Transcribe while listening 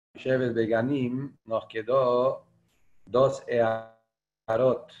Shevet Beganim nos quedó dos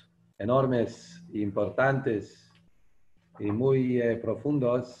earot enormes, importantes y muy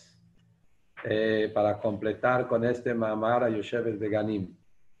profundos para completar con este Mamar a Yoshevet Beganim.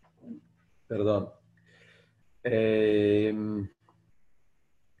 Perdón.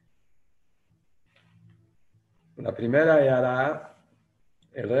 La primera eara,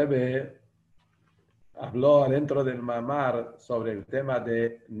 el Rebbe habló adentro del Mamar sobre el tema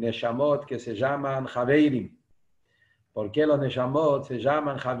de Neshamot que se llaman Javeirim. ¿Por qué los Neshamot se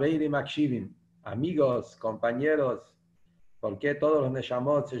llaman Javeirim Akshivim? Amigos, compañeros. ¿Por qué todos los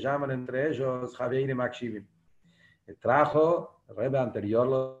Neshamot se llaman entre ellos Javeirim Akshivim? Trajo, el Rebbe anterior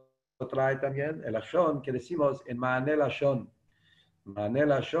lo trae también, el Ashon que decimos en Ma'anel Ashon.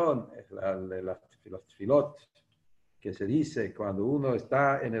 Ma'anel Ashon es los tfilot que se dice cuando uno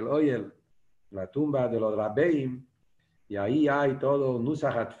está en el Oyel, la tumba de los Rabbeim, y ahí hay todo un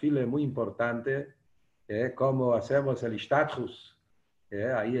Nusach HaTfile muy importante, como hacemos el Ishtadchus.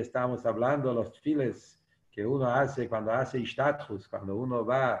 Ahí estamos hablando de los tfiles que uno hace cuando hace Ishtadchus, cuando uno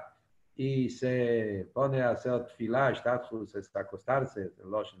va y se pone a hacer tfilá. Ishtadchus es acostarse,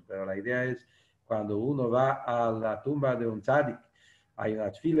 pero la idea es cuando uno va a la tumba de un tzadik, hay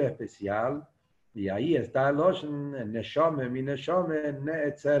una tfila especial, y ahí está el Loshen, Neshome, mi Neshome,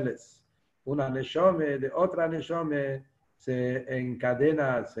 Neetzeles. Una Neshome de otra Neshome se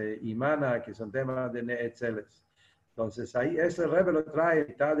encadena, se imana, que son temas de Neetzeles. Entonces ahí ese Rebbe lo trae a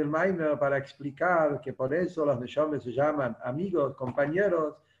mitad del Maimer para explicar que por eso los Neshomes se llaman amigos,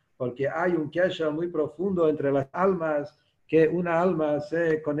 compañeros, porque hay un kesher muy profundo entre las almas, que una alma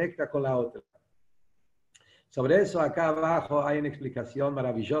se conecta con la otra. Sobre eso acá abajo hay una explicación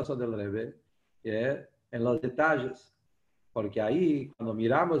maravillosa del Rebbe, en los detalles, porque ahí cuando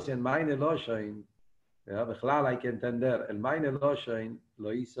miramos en Meine Loshein, hay que entender, el Meine Loshein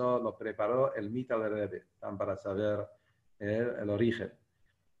lo preparó el Mital Rebbe, para saber el origen.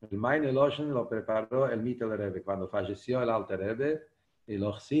 El Meine Loshein lo preparó el Mital Rebbe. Cuando falleció el Alter Rebbe, y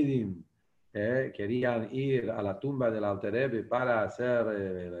los Sidim querían ir a la tumba del Alter Rebbe para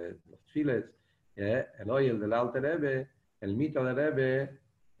hacer los files, el Oyel del Alter Rebbe, el Mital Rebbe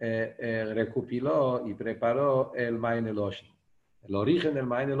recopiló y preparó el Meine Loshein. El origen del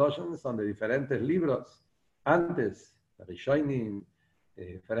Meine Loshein son de diferentes libros. Antes, Rishonim,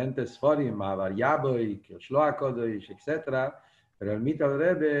 diferentes forim, Mavar Yaboy, Shloach Kodesh, etc. Pero el Mital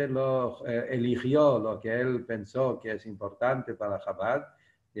Rebbe lo eligió lo que él pensó que es importante para Chabad,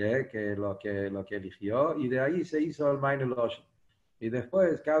 que lo que eligió, y de ahí se hizo el Meine Loshein. Y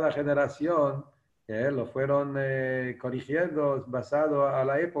después, cada generación lo fueron corrigiendo basado a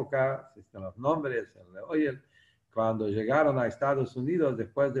la época, los nombres, el cuando llegaron a Estados Unidos,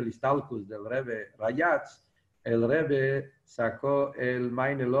 después del Istalkus del Rebbe Rayatz, el Rebbe sacó el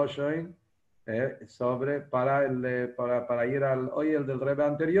Meine Loshein para ir al Oyel del Rebbe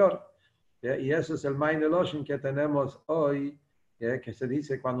anterior. Y eso es el Meine Loshein que tenemos hoy, que se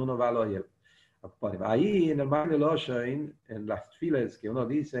dice cuando uno va al Oyel. Ahí en el Meine Loshein, en las filas que uno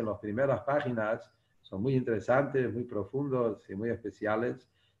dice en las primeras páginas, son muy interesantes, muy profundos y muy especiales,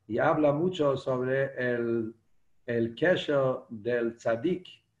 y habla mucho sobre el kesher del tzadik,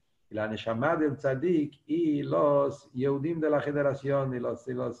 la neshama del tzadik y los Yehudim de la generación,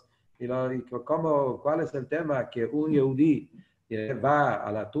 cuál es el tema que un Yehudí va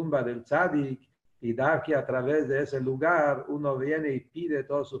a la tumba del tzadik y da que a través de ese lugar uno viene y pide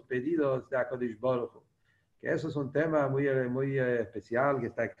todos sus pedidos de HaKadosh Baruj Hu. Que eso es un tema muy, muy especial que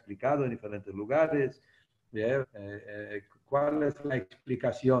está explicado en diferentes lugares. ¿Cuál es la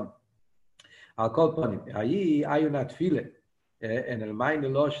explicación? Ahí hay una tfile en el Meine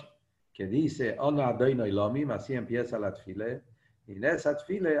Loshein que dice Ono Adoino Ilomim, así empieza la tfile, y en esa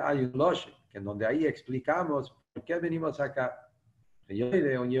tfile hay un Loshein, que en donde ahí explicamos por qué venimos acá.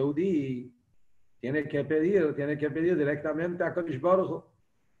 Un Yehudi tiene que pedir directamente a Kodesh Baruch Hu.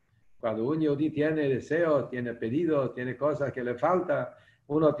 Cuando un Yehudi tiene deseos, tiene pedidos, tiene cosas que le faltan,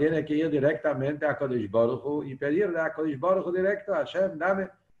 uno tiene que ir directamente a Kodesh Baruch Hu y pedirle a Kodesh Baruch Hu directo, Hashem, dame,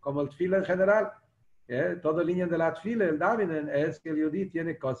 como el tfila en general. Toda línea de la tfila, el Davinen, es que el Yehudi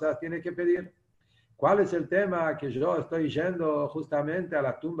tiene cosas, tiene que pedir. ¿Cuál es el tema? Que yo estoy yendo justamente a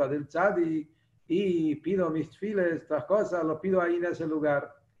la tumba del Tzadik y pido mis tfiles, estas cosas, lo pido ahí en ese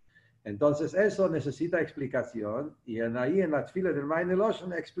lugar. Entonces eso necesita explicación, y ahí en la tfila del Meine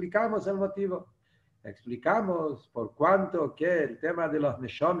Loshein explicamos el motivo. Explicamos por cuanto que el tema de los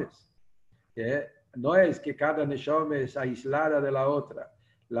neshomes, no es que cada neshome es aislada de la otra.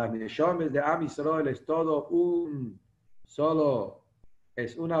 Las neshomes de Am Yisrael es todo un solo,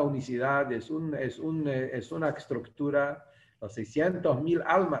 es una unicidad, es una estructura los 600.000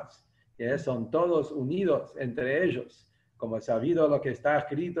 almas, que son todos unidos entre ellos, como sabido lo que está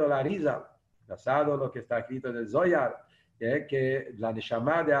escrito en la Arizal, basado en lo que está escrito en el Zohar, que la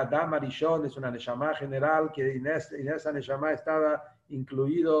Neshama de Adam Arishon es una Neshama general, que en esa Neshama estaba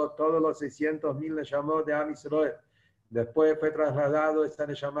incluido todos los 600.000 Neshamot de Am Israel. Después fue trasladado esta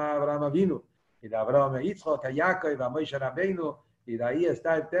Neshama a Abraham Avinu, y de Abraham a Yitzchak, a Jacob, a Moshe Rabbeinu, y de ahí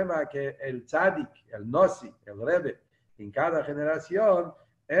está el tema que el Tzadik, el Nosi, el Rebbe, en cada generación,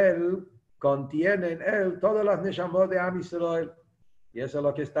 él contiene en él todas las Neshamot de Am Israel. Y eso es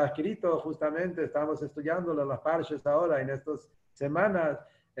lo que está escrito, justamente, estamos estudiándolo en las parshas ahora, en estas semanas,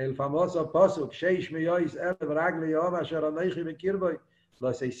 el famoso Posuk, Sheish Meyois Elev Ragle Yom Asher Anoichi Bekirboy,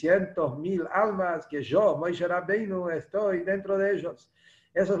 los 600.000 almas que yo, Moshe Rabbeinu, estoy dentro de ellos.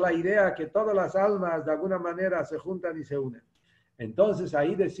 Esa es la idea, que todas las almas de alguna manera se juntan y se unen. Entonces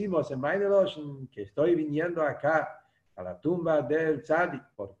ahí decimos en Ma'aner Oshen que estoy viniendo acá a la tumba del Tzadik.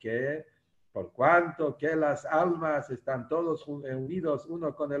 ¿Por qué? Por cuanto que las almas están todos unidos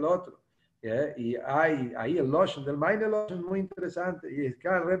uno con el otro. Y hay ahí el Loshen del Ma'aner Oshen muy interesante. Y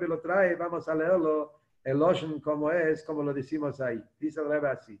acá el Rebbe lo trae, vamos a leerlo, el Loshen como es, como lo decimos ahí. Dice el Rebbe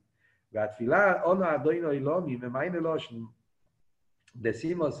así. Gatfilah ono adoino ilomi me Ma'aner Oshen.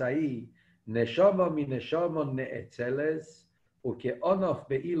 Decimos ahí, Neshomo mi Neshomo neetzeles, uke onof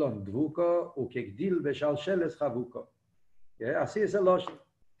beilon dvuko, uke gdil beshalsheles chavuko. Así es el Loshen.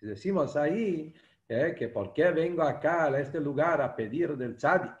 Decimos ahí que por qué vengo acá a este lugar a pedir del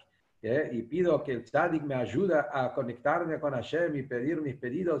Tzadik, y pido que el Tzadik me ayude a conectarme con Hashem y pedir mis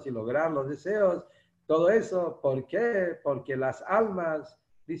pedidos y lograr los deseos. Todo eso, ¿por qué? Porque las almas,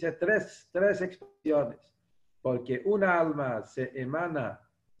 dice tres expresiones. Porque una alma se emana,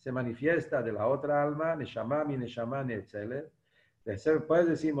 se manifiesta de la otra alma, Neshama mi Neshama netzele. Después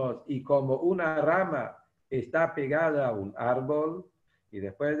decimos, y como una rama está pegada a un árbol, y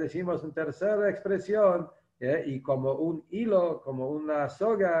después decimos una tercera expresión, y como un hilo, como una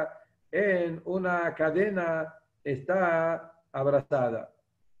soga en una cadena está abrazada.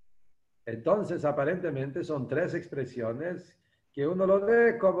 Entonces, aparentemente son tres expresiones que uno lo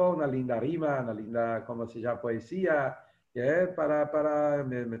ve como una linda rima, una linda, como se llama, poesía, para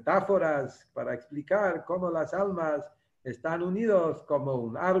metáforas, para explicar cómo las almas están unidos como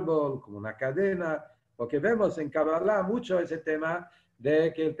un árbol, como una cadena, porque vemos en Kabbalah mucho ese tema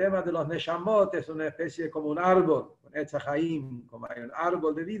de que el tema de los Neshamot es una especie como un árbol, un Etz Haim, como hay un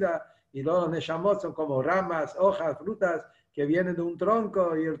árbol de vida, y los Neshamot son como ramas, hojas, frutas, que vienen de un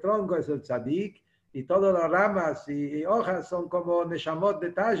tronco, y el tronco es el tzadik, y todas las ramas y hojas son como neshamot,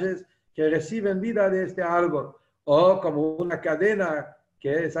 detalles que reciben vida de este árbol, o como una cadena,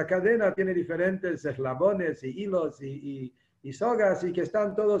 que esa cadena tiene diferentes eslabones y hilos y sogas, y que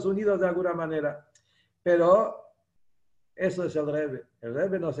están todos unidos de alguna manera. Pero eso es el Rebbe. El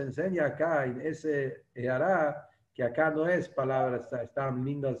Rebbe nos enseña acá, en ese Ehará, que acá no es palabras, están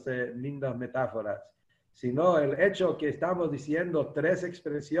lindas metáforas, sino el hecho que estamos diciendo tres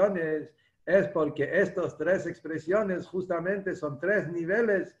expresiones es porque estas tres expresiones justamente son tres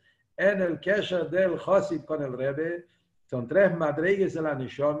niveles en el kesher del Chosid con el Rebbe, son tres madrigues de la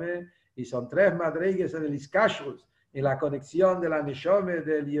Neshome y son tres madrigues en el Iskashrus, en la conexión de la Neshome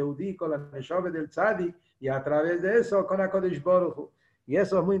del Yehudi con la Neshome del Tzadik, y a través de eso con HaKadosh Baruch Hu. Y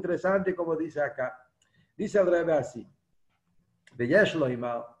eso es muy interesante, como dice acá. Dice el Rebbe así, Beyesh lo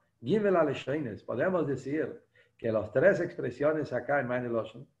imal, Gimel al-Shoines, podemos decir que las tres expresiones acá en Ma'aner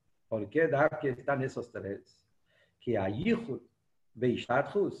Oshen, ¿por qué que están esos tres? Que ayichut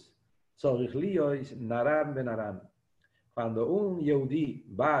veishtatchus tzorich liyos naran benaran. Cuando un Yehudi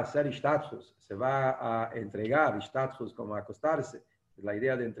va a hacer ishtatchus, se va a entregar, ishtatchus como acostarse, la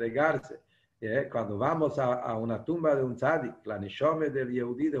idea de entregarse. Cuando vamos a una tumba de un tzadik, la neshome del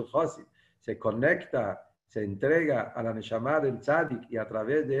Yehudi del Chosid se conecta, se entrega a la neshama del tzadik y a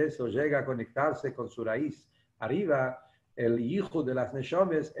través de eso llega a conectarse con su raíz. Arriba, el hijo de las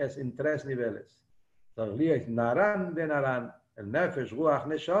neshomes es en tres niveles. Entonces, naran de naran, el nefesh ruach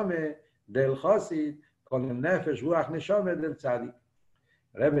neshome del chosid con el nefesh ruach neshome del tzadik.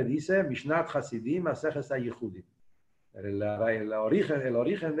 Rebbe dice, Mishnat Hasidim Maseches HaYichudim. El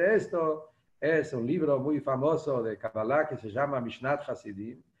origen de esto es un libro muy famoso de Kabbalah que se llama Mishnat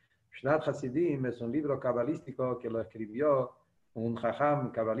Hasidim. Mishnat Hasidim es un libro cabalístico que lo escribió un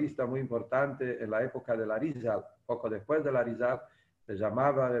jajam cabalista muy importante en la época del Arizal, poco después del Arizal, se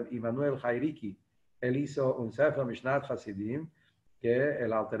llamaba Immanuel Jairiki. Él hizo un sefer Mishnat Hasidim, que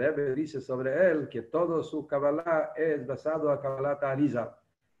el Alter Rebbe dice sobre él que todo su Kabbalah es basado a Kabbalah Arizal.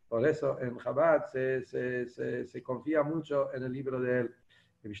 Por eso en Chabad se confía mucho en el libro de él,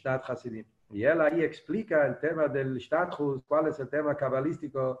 Mishnat Hasidim. Y él ahí explica el tema del Stadhus, cuál es el tema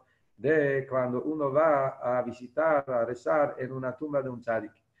cabalístico de cuando uno va a visitar, a rezar en una tumba de un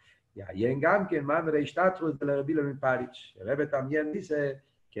tzadik. Y ahí en Gamken, Mamre Stadhus de Rabbi Levi Parich. El Rebbe también dice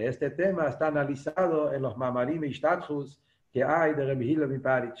que este tema está analizado en los Mamarim y Stadhus que hay de Rabbi Levi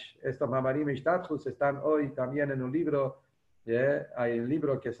Parich. Estos Mamarim y Stadhus están hoy también en un libro, hay un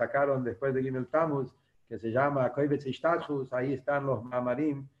libro que sacaron después de Gimel Tammuz, que se llama Kovetz Stadhus. Ahí están los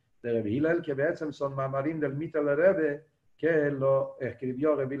Mamarim de Rabbi Hillel, que son Mamarim del Mitel Rebbe, que lo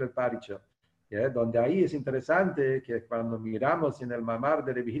escribió Rabbi Hillel Paricho. Donde ahí es interesante que cuando miramos en el Mamar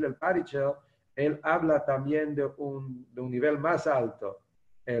de Rabbi Hillel Paricho, él habla también de un nivel más alto,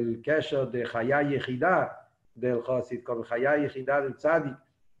 el Kesher de Hayá Yehidá del Chosid, con Hayá Yehidá del Tzadik,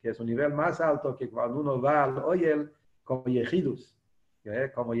 que es un nivel más alto que cuando uno va al Oyel como Yehidus,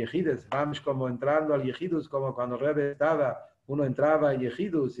 como Yehides, vamos como entrando al Yehidus, como cuando Rebbe estaba, uno entraba en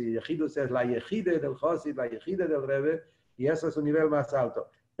Yehidus, y Yehidus es la Yehide del Chosid, la Yehide del Rebbe, y eso es un nivel más alto.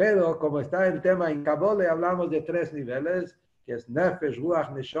 Pero como está el tema en Kabole, hablamos de 3 niveles, que es Nefesh,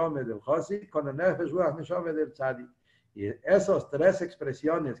 Ruach, Neshome del Chosid, con el Nefesh, Ruach, Neshome del Tzadik. Y esas 3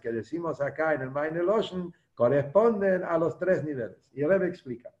 expresiones que decimos acá en el Meine Loschen corresponden a los 3 niveles. Y el Rebbe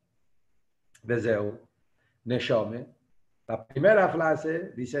explica. Bezeu, Neshome. La primera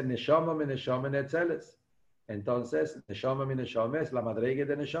frase dice Neshome me Neshome netzeles. Entonces, Neshome me Neshome es la madrega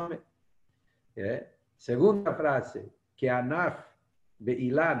de Neshome. Segunda frase, que Anaf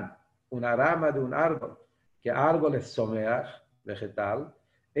Beilan, una rama de un árbol, que árbol es someach, vegetal.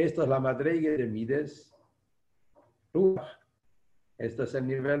 Esto es la madrega de Mides, Ruach. Esto es el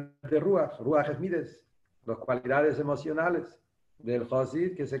nivel de Ruach. Ruach es Mides, las cualidades emocionales del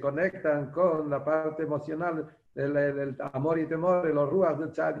Chosid que se conectan con la parte emocional del amor y temor de los Ruach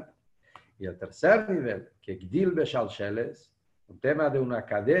del Tzadik. Y el tercer nivel, que Gdil Beshalsheles, un tema de una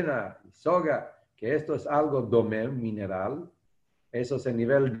cadena y soga, que esto es algo domem, mineral. Eso es el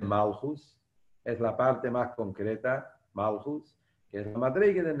nivel de Malchus, es la parte más concreta, Malchus, que es la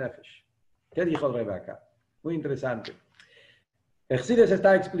madrega de Nefesh. ¿Qué dijo el Rebbe acá? Muy interesante. Excides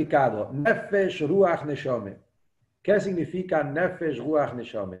está explicado, Nefesh Ruach Neshome. ¿Qué significa Nefesh Ruach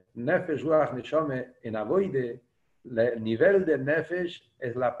Neshome? Nefesh Ruach Neshome en Avoide, el nivel de Nefesh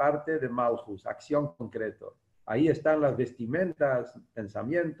es la parte de Malchus, acción concreto. Ahí están las vestimentas,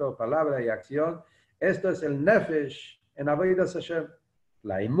 pensamiento, palabra y acción. Esto es el Nefesh en Avodas Hashem.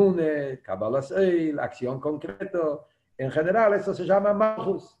 La Imune, Kabbalah Seil, acción concreto. En general, eso se llama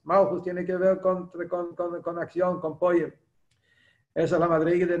Malchus. Malchus tiene que ver con acción, con poem. Esa es la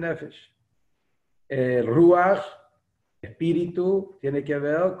madrega de Nefesh. El Ruach, espíritu, tiene que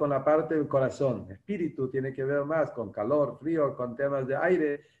ver con la parte del corazón. Espíritu tiene que ver más con calor, frío, con temas de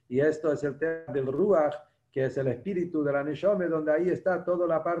aire. Y esto es el tema del Ruach, que es el espíritu de la Neshome, donde ahí está toda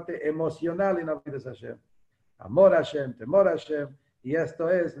la parte emocional en Avodas Hashem. Amor a Hashem, temor a Hashem. Y esto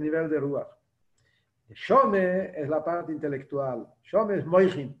es el nivel de Ruach. Shome es la parte intelectual. Shome es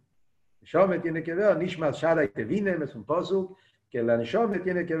Moichin. Shome tiene que ver, Nishmat Shara y Tevinem es un posuk, que la Neshome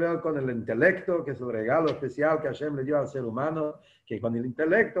tiene que ver con el intelecto, que es el regalo especial que Hashem le dio al ser humano, que con el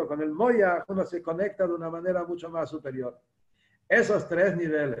intelecto, con el Moya, uno se conecta de una manera mucho más superior. Esos 3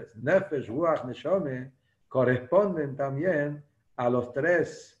 niveles, Nefesh, Ruach, Neshome, corresponden también a los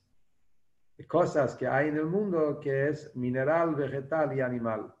 3 cosas que hay en el mundo, que es mineral, vegetal y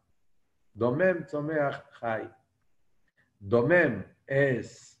animal. Domem, Tzomeach, Chai. Domem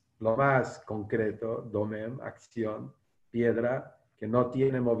es lo más concreto, Domem, acción, piedra, que no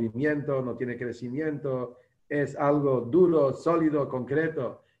tiene movimiento, no tiene crecimiento, es algo duro, sólido,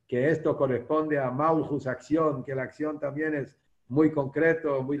 concreto, que esto corresponde a Malchus, acción, que la acción también es muy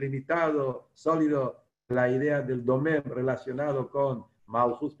concreto, muy limitado, sólido. La idea del Domem relacionado con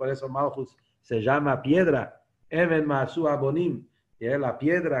Malchus, por eso Malchus se llama piedra, Emen Maasu Abonim, que es la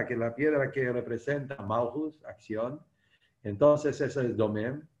piedra que representa Malchus, acción. Entonces eso es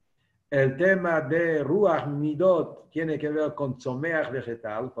Domem. El tema de Ruach Midot tiene que ver con Tzomeach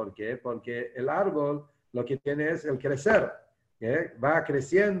vegetal. ¿Por qué? Porque el árbol lo que tiene es el crecer. Va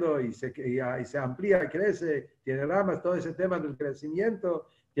creciendo y se amplía, crece, tiene ramas. Todo ese tema del crecimiento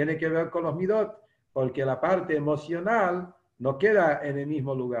tiene que ver con los Midot, porque la parte emocional no queda en el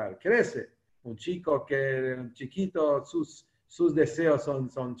mismo lugar, crece. Un chiquito, sus deseos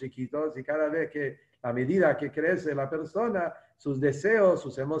son chiquitos, y cada vez a medida que crece la persona, sus deseos,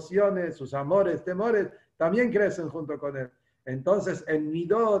 sus emociones, sus amores, temores, también crecen junto con él. Entonces, en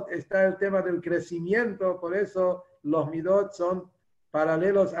Midot está el tema del crecimiento, por eso los Midot son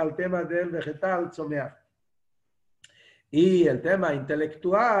paralelos al tema del vegetal Tzomeach. Y el tema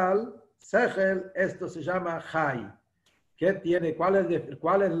intelectual, Sechel, esto se llama Chai, ¿Qué tiene?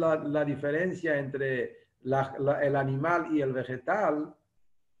 ¿Cuál es la diferencia entre el animal y el vegetal?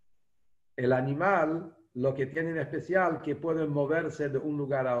 El animal, lo que tiene en especial, que puede moverse de un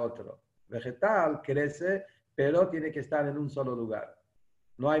lugar a otro. Vegetal crece, pero tiene que estar en un solo lugar.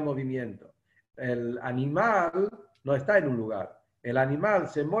 No hay movimiento. El animal no está en un lugar. El animal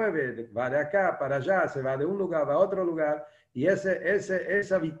se mueve, va de acá para allá, se va de un lugar a otro lugar, y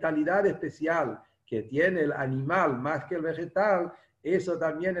esa vitalidad especial que tiene el animal más que el vegetal, eso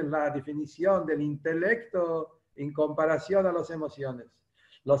también es la definición del intelecto en comparación a las emociones.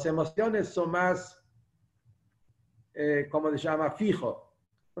 Las emociones son más, ¿cómo se llama? Fijo.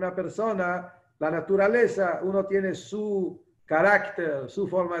 Una persona, la naturaleza, uno tiene su carácter, su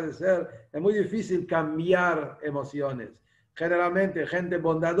forma de ser. Es muy difícil cambiar emociones. Generalmente, gente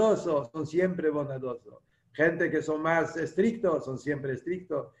bondadosa son siempre bondadosos. Gente que son más estrictos son siempre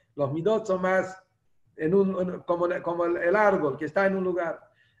estrictos. Los midot son más como el árbol que está en un lugar.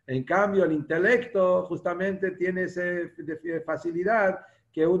 En cambio, el intelecto justamente tiene esa facilidad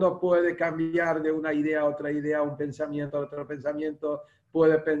que uno puede cambiar de una idea a otra idea, un pensamiento a otro pensamiento,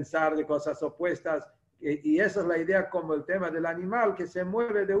 puede pensar de cosas opuestas. Y esa es la idea como el tema del animal, que se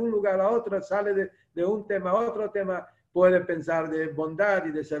mueve de un lugar a otro, sale de un tema a otro tema, puede pensar de bondad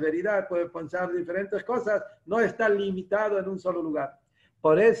y de severidad, puede pensar de diferentes cosas, no está limitado en un solo lugar.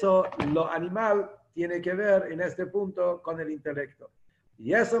 Por eso lo animal tiene que ver en este punto con el intelecto.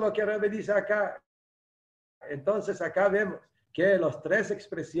 Y eso es lo que Rebbe dice acá. Entonces acá vemos que las tres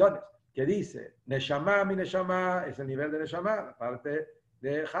expresiones que dice Neshama, mi Neshama, es el nivel de Neshama, la parte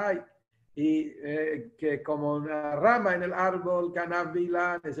de Chai, y que como una rama en el árbol, Kanaf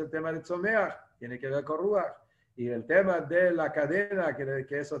Bilan, es el tema de Tzomeach, tiene que ver con Ruach, y el tema de la cadena,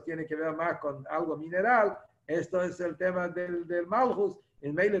 que eso tiene que ver más con algo mineral, esto es el tema del Malchus.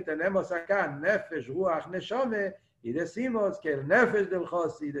 En Meile tenemos acá Nefesh, Ruach, Neshome, y decimos que el Nefesh del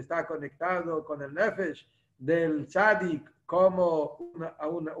Chosid está conectado con el Nefesh del Tzadik como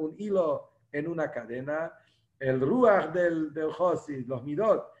un hilo en una cadena. El Ruach del Chosid, los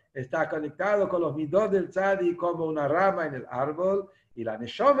Midot, está conectado con los Midot del Tzadik como una rama en el árbol, y la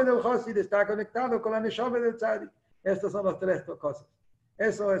Neshome del Chosid está conectado con la Neshome del Tzadik. Estas son las tres cosas.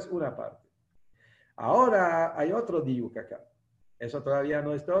 Eso es una parte. Ahora hay otro diuk acá. Eso todavía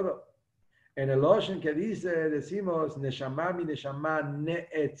no es todo. En el Oshen que decimos Neshama mi Neshama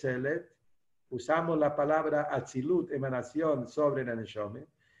ne'etzelet, usamos la palabra Atzilut, emanación, sobre la Neshome.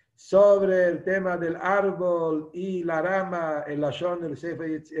 Sobre el tema del árbol y la rama, el Lashon, en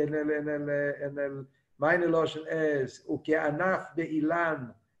el Maine Oshen es Ukeanaf de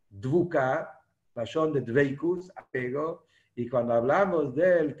Ilan Dvuka, Lashon de Dveikus, apego. Y cuando hablamos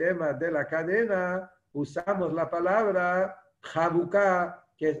del tema de la cadena, usamos la palabra Jabuká,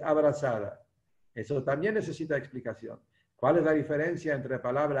 que es abrazada. Eso también necesita explicación. ¿Cuál es la diferencia entre la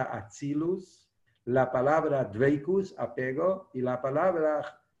palabra Atzilus, la palabra Dveikus, apego, y la palabra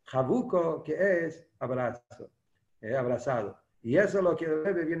Jabuko, que es abrazo, abrazado? Y eso es lo que el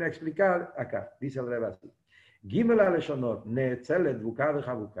Rebbe viene a explicar acá. Dice el Rebbe así. Gimel aleshonot, ne'etzelet, dvuka y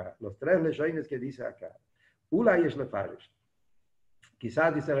jabuká. Los tres leshoines que dice acá. Ula yesh lefarish.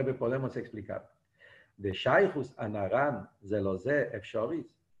 Quizás, dice el Rebbe, podemos explicar. De Shaychus Anaran Zelozé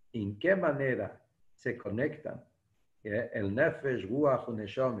Efshoris, ¿en qué manera se conectan el Nefesh, Ruach y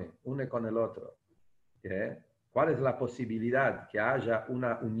Neshome uno con el otro? ¿Cuál es la posibilidad que haya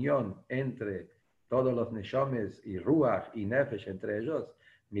una unión entre todos los Neshomes y Ruach y Nefesh entre ellos?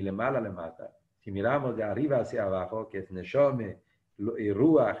 Milemala le mata. Si miramos de arriba hacia abajo, que es Neshome y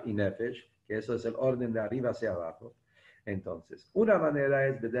Ruach y Nefesh, que eso es el orden de arriba hacia abajo, entonces, una manera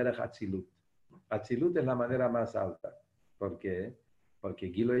es de Derech Atzilut. Atzilut es la manera más alta. ¿Por qué? Porque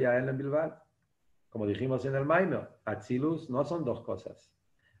Gilo y Aelen Bilbad, como dijimos en el Maino, Atzilus no son dos cosas.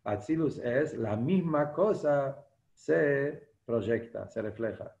 Atzilus es la misma cosa, se proyecta, se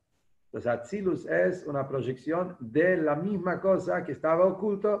refleja. Entonces, Atzilus es una proyección de la misma cosa que estaba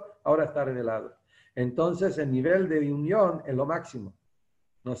oculto, ahora está revelado. Entonces, el nivel de unión es lo máximo.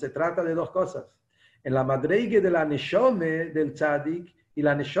 No se trata de dos cosas. En la madreigue de la Neshome del Tzadik y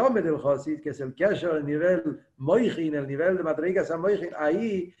la Neshome del Chosid, que es el Kesher, el nivel Moichin, el nivel de madreigas a Moichin,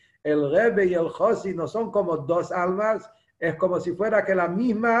 ahí el Rebbe y el Chosid no son como dos almas, es como si fuera que la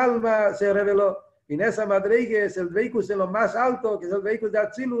misma alma se reveló. Y en esa madreigue es el vehículo en lo más alto, que es el vehículo de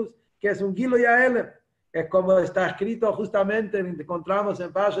Atzilus, que es un Gilo Yaelem. Es como está escrito justamente, encontramos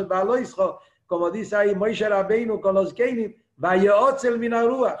en Parashat Ba'aloischo, como dice ahí Moishe Rabbeinu con los Kenim, Vayeotzel min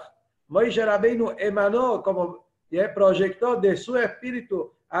haruach. Moishe Rabbeinu emanó, como proyectó de su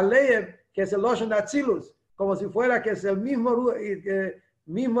espíritu a Leem, que es el Loshen Atzilus, como si fuera que es el mismo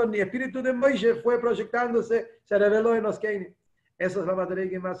mismo el espíritu de Moisés fue proyectándose, se reveló en los Kenim. Esa es la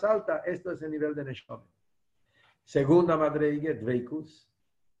madreiga más alta, esto es el nivel de Neshama. Segunda madreiga, Dveikus.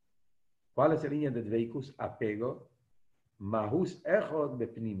 ¿Cuál es el línea de Dveikus? Apego. Mahus echod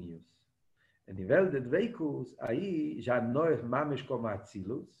bepnimius. El nivel de Dveikus, ahí ya no es mamesh como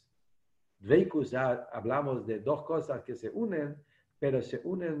Atzilus. Dveikus ya hablamos de dos cosas que se unen, pero se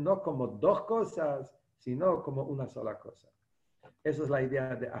unen no como dos cosas, sino como una sola cosa. Esa es la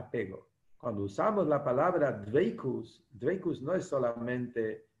idea de apego. Cuando usamos la palabra Dveikus, Dveikus no es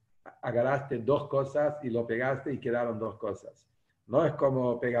solamente agarraste dos cosas y lo pegaste y quedaron dos cosas. No es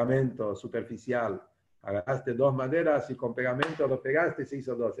como pegamento superficial. Agarraste dos maderas y con pegamento lo pegaste y se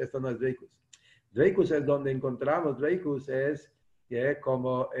hizo dos. Esto no es Dveikus. Dveikus es donde encontramos, Dveikus es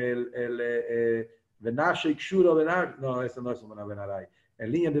como el Benashik Shuro Benar. No, eso no es una Benaray.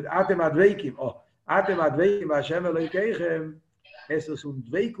 En línea de Atem Adveikim. Atem Adveikim Hashem Eloikeichem. Eso es un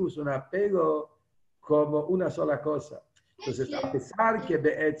Dveikus, un apego como una sola cosa. Entonces, a pesar que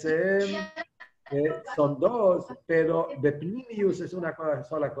Be'etzem son dos, pero Bepnimius es una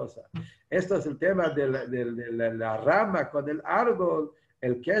sola cosa. Esto es el tema de la rama con el árbol.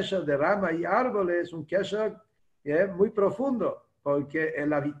 El kesher de rama y árbol es un kesher muy profundo, porque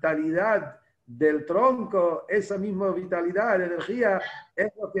en la vitalidad del tronco, esa misma vitalidad, energía,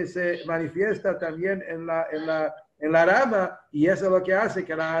 es lo que se manifiesta también en la rama, y eso es lo que hace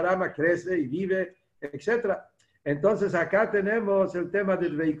que la rama crece y vive, etc. Entonces acá tenemos el tema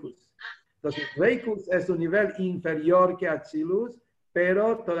del Dveikus. Entonces, Dveikus es un nivel inferior que Atzilus,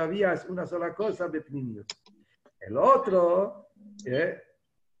 pero todavía es una sola cosa, Bepnimius. El otro,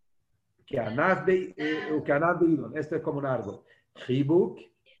 que Anaf Beidon, esto es como un árbol. Chibuk,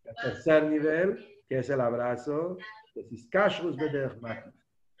 el tercer nivel, que es el abrazo, es Iskashrus Bederech Makif.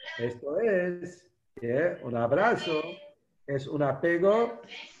 Esto es un abrazo, es un apego,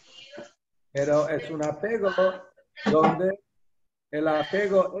 pero es un apego donde el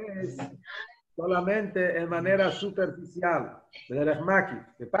apego es solamente en manera superficial. Bederech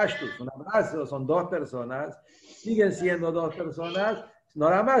Makif, de Pashtus, un abrazo, son dos personas, siguen siendo dos personas,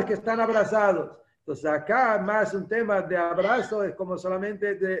 nada más que están abrazados. Entonces acá más un tema de abrazo es como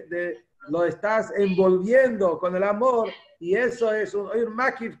solamente lo estás envolviendo con el amor, y eso es un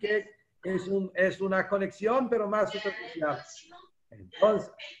makif que es una conexión pero más superficial. Entonces,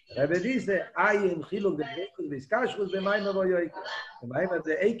 Rebbe dice, hay en Chiluk de Dveikus de Iskashrus de Maimer Boyoike. El Maimer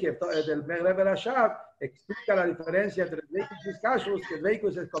de Eikev, del Rebbe Rashab, explica la diferencia entre Dveikus y Iskashrus, que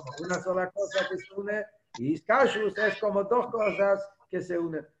Dveikus es como una sola cosa que se une, y Iskashrus es como dos cosas que se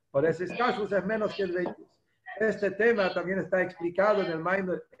unen. Por eso Iskashrus es menos que Dveikus. Este tema también está explicado en el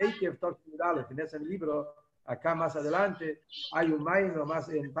Maimer Eikev Torquidales, en ese libro, acá más adelante, hay un Maimer más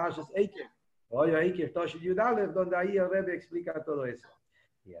en Pashas Eikev. Hoy ahí que Toshi Yudalev, donde ahí el Rebbe explica todo eso.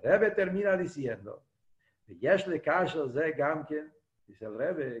 Y el Rebbe termina diciendo, dice el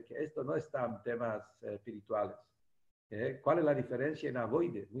Rebbe, que esto no están temas espirituales. ¿Cuál es la diferencia en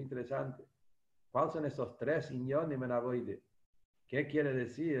Avoide? Muy interesante. ¿Cuáles son esos tres inyonim en Avoide? ¿Qué quiere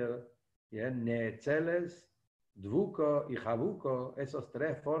decir? Neetzeles, Dvuko y Javuko, esas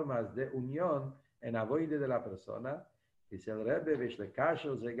tres formas de unión en Avoide de la persona. Dice el Rebbe,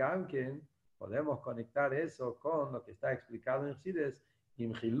 Veshlekasho Zegamken, podemos conectar eso con lo que está explicado en Chsides,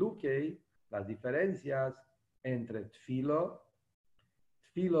 Imchilukei, las diferencias entre Tfilo.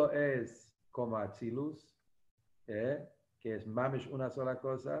 Tfilo es como Atzilus, que es Mamish una sola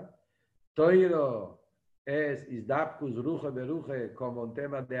cosa. Toiro es Isdapkus Ruche Beruje, como un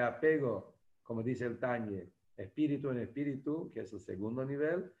tema de apego, como dice el Tanye, espíritu en espíritu, que es el segundo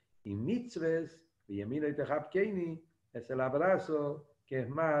nivel. Y Mitzves, Yemina y Tehapkeini, es el abrazo, que es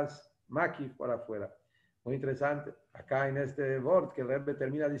más Makif por afuera. Muy interesante. Acá en este word que el Rebbe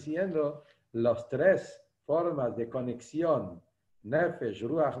termina diciendo, las tres formas de conexión, Nefesh,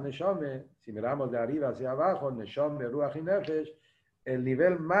 Ruach, Neshome, si miramos de arriba hacia abajo, Neshome, Ruach y Nefesh, el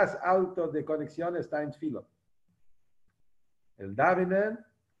nivel más alto de conexión está en Tfilo. El Davinen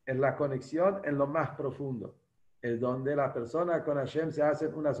es la conexión en lo más profundo. Es donde la persona con Hashem se hace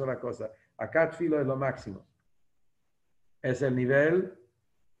una sola cosa. Acá Tfilo es lo máximo. Es el nivel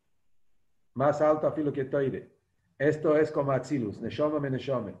más alto a filo que toire. Esto es como Atzilus, Neshome me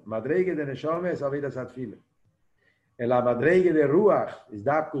Neshome. Madreige de Neshome es Avidas Atfile. En la madreige de Ruach, es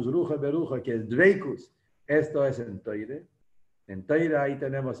Dapkus Ruche Beruche, que es Dveikus. Esto es en toire. En toire ahí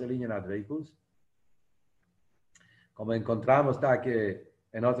tenemos el línea en Dveikus. Como encontramos está que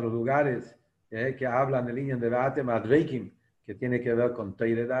en otros lugares que hablan de línea de Batem Adveikim, que tiene que ver con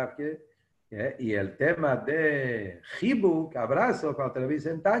toire Dapke. Y el tema de Chibuk, abrazo, cuando te lo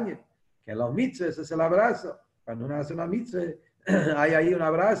dicen Tanya, que en los mitzvahs es el abrazo. Cuando uno hace una mitzvah, hay ahí un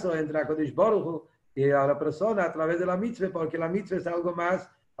abrazo entre HaKadosh Baruj Hu y a la persona a través de la mitzvah, porque la mitzvah es algo más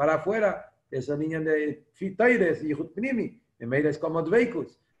para afuera. Esos niños de Fitoires y Yichud Pnimi, en es como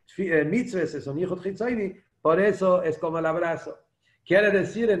Dveikus. Mitzvahs son Yichud Chitzoini, por eso es como el abrazo. Quiere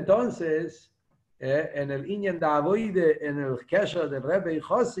decir entonces, en el Inyan de Avoide, en el Kesher del Rebbe y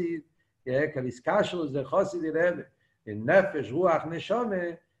Chosid, que el Iskashus del Chosid y Rebbe, el Nefesh, Ruach,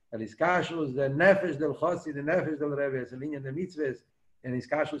 Neshome, el Iskashus del Nefesh del Chosid, el Nefesh del Rebbe, es el Inyan de Mitzvahs. En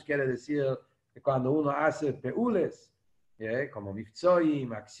Iskashus quiere decir que cuando uno hace peules, como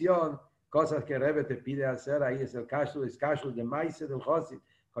Mifzoim, acción, cosas que el Rebbe te pide hacer, ahí es el Iskashus de Maise del Chosid,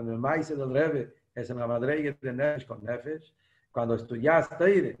 con el Maise del Rebbe, es en la madre de Nefesh con Nefesh. Cuando estudias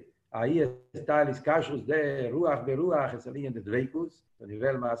Teire, ahí está el Iskashus de Ruach Beruach, es el niño de Dveikus, el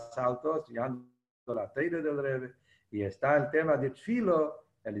nivel más alto, estudiando la Teire del Rebbe. Y está el tema de Tfilo,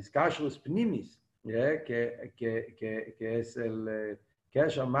 el Iskashus Pnimis, que es el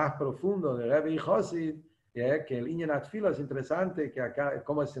Kesher más profundo de Rebbe y Chosid, que el Inyan Atfilo es interesante, que acá,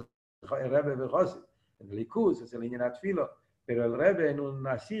 como es el Rebbe de Chosid, en el Likus es el Inyan Atfilo, pero el Rebbe en un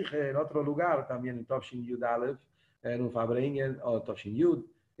Nasije, en otro lugar, también en Tovshin Yud Aleph, en un Fabringen o Tovshin Yud,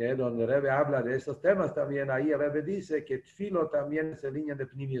 donde el Rebbe habla de estos temas también, ahí el Rebbe dice que Tfilo también es el Inyan de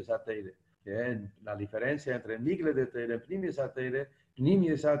Pnimius Ateire. La diferencia entre Nigle de Teire y Pnimius Ateire,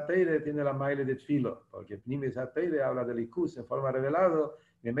 Pnimius Ateire tiene la maile de Tfilo, porque Pnimius Ateire habla del Likus en forma revelada,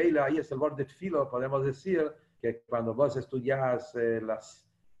 y Meila ahí es el word de Tfilo, podemos decir que cuando vos estudias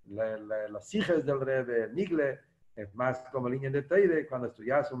las hijes del Rebbe, Nigle, es más como línea de Teire, cuando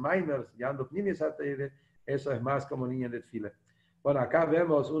estudias un Maimer, estudiando Pnimius Ateire, eso es más como línea de Tfilo. Bueno, acá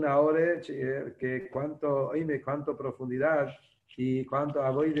vemos una hora que cuánto profundidad y cuánto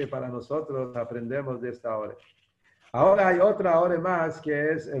avoide para nosotros aprendemos de esta hora. Ahora hay otra hora más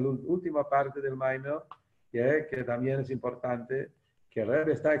que es la última parte del Maimer, que también es importante, que el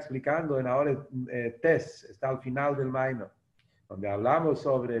Rebbe está explicando en ahora Tes, está al final del Maimer, donde hablamos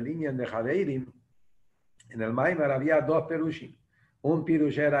sobre el Inyan de Javeirim. En el Maimer había dos perushim. Un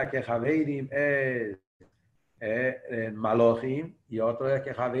perush era que Javeirim es Malochim y otro es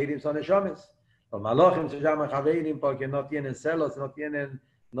que Javeirim son Neshomes. Los Malochim se llaman Javeirim porque no tienen celos, no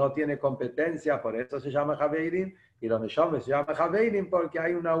tienen competencia, por eso se llama Javeirim, y los Neshomes se llaman Javeirim porque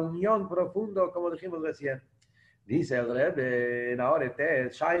hay una unión profunda, como dijimos recién. Dice el Rebbe, en Aorete,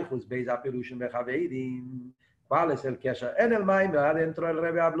 Shaychus Beis Aperushim Bejaveirim. ¿Cuál es el Kesher? En el Maimer, adentro el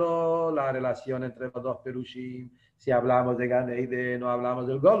Rebbe habló la relación entre los dos Perushim. Si hablamos de Gan Eden o hablamos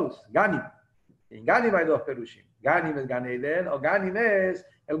del Golus, Ganim. En Ganim hay dos Perushim. Ganim es Gan Eden o Ganim es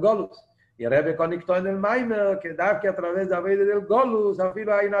el Golus. Y el Rebbe conectó en el Maimer que da que a través de la vida del Golus, al fin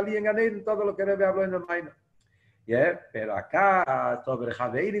hay una línea en Gan Eden, todo lo que el Rebbe habló en el Maimer. Pero acá, sobre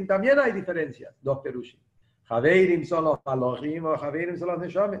Javeirim también hay diferencias, dos Perushim. Javeirim son los Malochim o Javeirim son los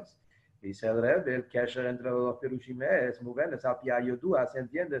Neshomes. Dice el Rebbe, el Kesher entre los dos Perushim es muy bien, es Alpia Yodua, se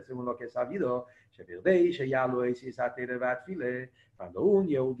entiende según lo que es sabido, cuando un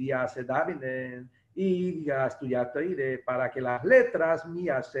Yehudi hace Davinen y estudiar Teire para que las letras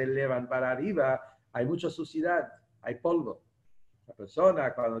mías se elevan para arriba, hay mucha suciedad, hay polvo. La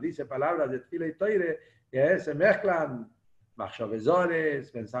persona cuando dice palabras de Tfila y Teire, se mezclan machshavesores,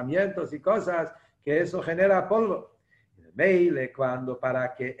 pensamientos y cosas, que eso genera polvo. Meile, cuando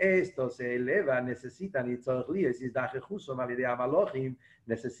para que esto se eleva necesita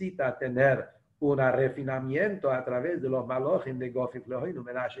necesita tener un refinamiento a través de los malochim de Gofim Lehoinu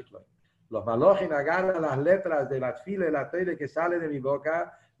Menashek Loi. Los malochim agarran las letras de la tfila y la teire que sale de mi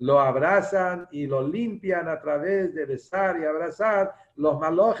boca, lo abrazan y lo limpian a través de besar y abrazar. Los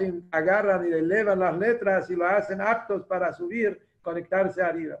malochim agarran y elevan las letras y lo hacen aptos para subir, conectarse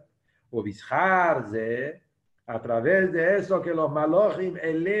arriba. Ubisharze, a través de eso que los malochim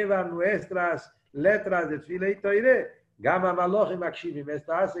elevan nuestras letras de Tfila y Teire, Gama malochim akshivim.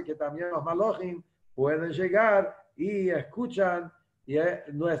 Esto hace que también los malochim pueden llegar y escuchan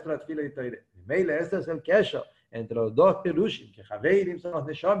nuestra Tfila y Teire. Meile, este es el kesher entre los dos perushim, que Javeirim son los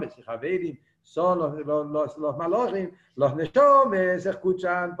Neshomes y Javeirim son los malochim. Los Neshomes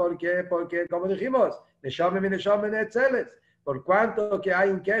escuchan porque como dijimos, Neshomem y Neshomem etzeles. Por cuanto que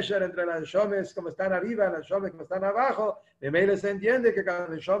hay un kesher entre las Neshomes como están arriba y las Neshomes como están abajo, de Meile se entiende que cada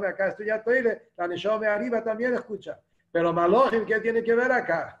Neshome acá estudia Teire, la Neshome arriba también escucha. Pero Malochim, ¿qué tiene que ver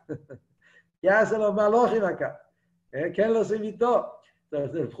acá? ¿Qué hacen los Malochim acá? ¿Quién los invitó?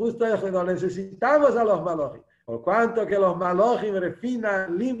 Entonces, justo eso, no necesitamos a los Malochim. Por cuanto que los Malochim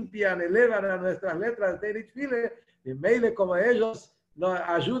refinan, limpian, elevan a nuestras letras de Tfile, y Meile, como ellos nos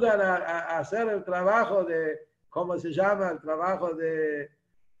ayudan a hacer el trabajo de, ¿cómo se llama? El trabajo de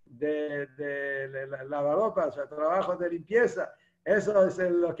de lavaropas, el trabajo de limpieza. Eso es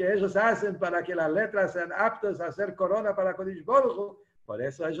lo que ellos hacen para que las letras sean aptas a hacer corona para Kodesh Baruj Hu. Por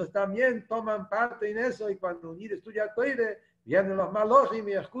eso ellos también toman parte en eso, y cuando un Yid estudia Toire, vienen los Malojim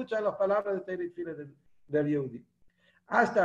y escuchan las palabras de Teilei Tefillah del Yehudi. Hasta